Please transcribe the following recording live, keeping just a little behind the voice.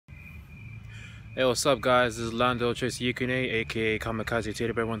Hey, what's up, guys? This is Lando Tracy Yukune, aka Kamikaze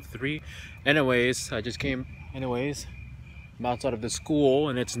Tater Bear 13. Anyways, I just came. Anyways, I'm outside of the school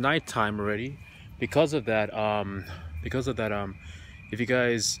and it's nighttime already. Because of that, if you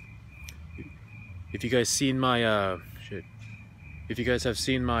guys, if you guys seen my shit, if you guys have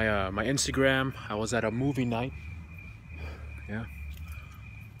seen my my Instagram, I was at a movie night. Yeah,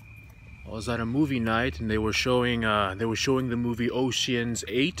 I was at a movie night and they were showing the movie Ocean's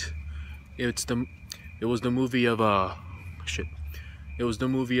 8. It's the it was the movie of shit. It was the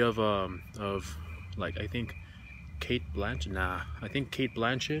movie of like I think Kate Blanchett. Nah, I think Kate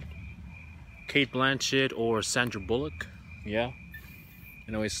Blanchett or Sandra Bullock. Yeah.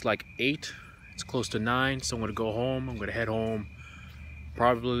 You know, it's like 8. It's close to 9, so I'm gonna go home. I'm gonna head home.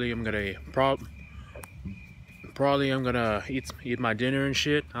 Probably I'm gonna eat my dinner and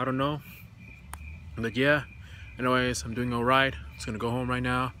shit. I don't know. But yeah. Anyways, I'm doing alright. Just gonna go home right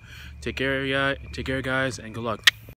now. Take care, yeah. Take care, guys, and good luck.